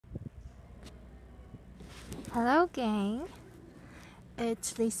Hello gang,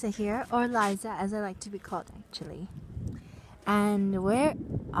 it's Lisa here, or Lie-zer as I like to be called actually. And where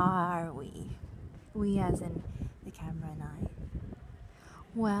are we? We as in the camera and I.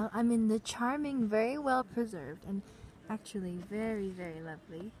 Well, I'm in the charming, very well preserved and actually very, very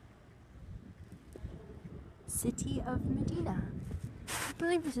lovely city of Mdina. I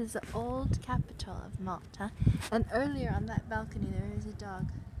believe this is the old capital of Malta, and earlier on that balcony there is a dog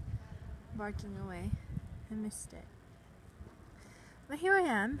barking away. I missed it. But here I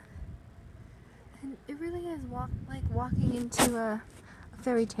am, and it really is like walking into a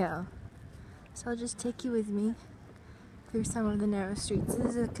fairy tale. So I'll just take you with me through some of the narrow streets.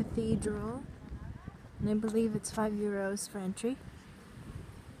 This is a cathedral, and I believe it's €5 for entry.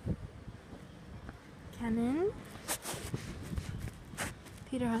 Cannon.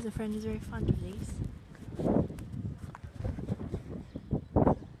 Peter has a friend who's very fond of these.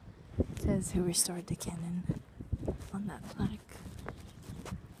 It says who restored the cannon on that plaque.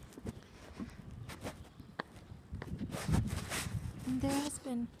 And there has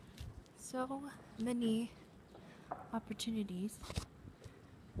been so many opportunities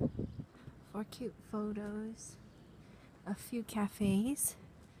for cute photos, a few cafes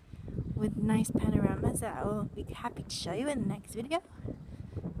with nice panoramas that I will be happy to show you in the next video.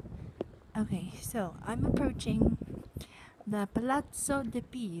 Okay, so I'm approaching the Palazzo de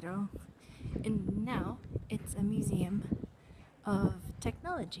Piro, and now it's a museum of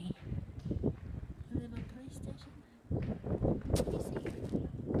technology. A little police station. Let me see.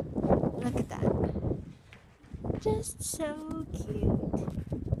 Look at that. Just so cute.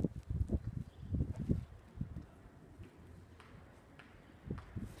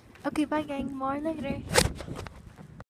 Okay, bye gang. More later.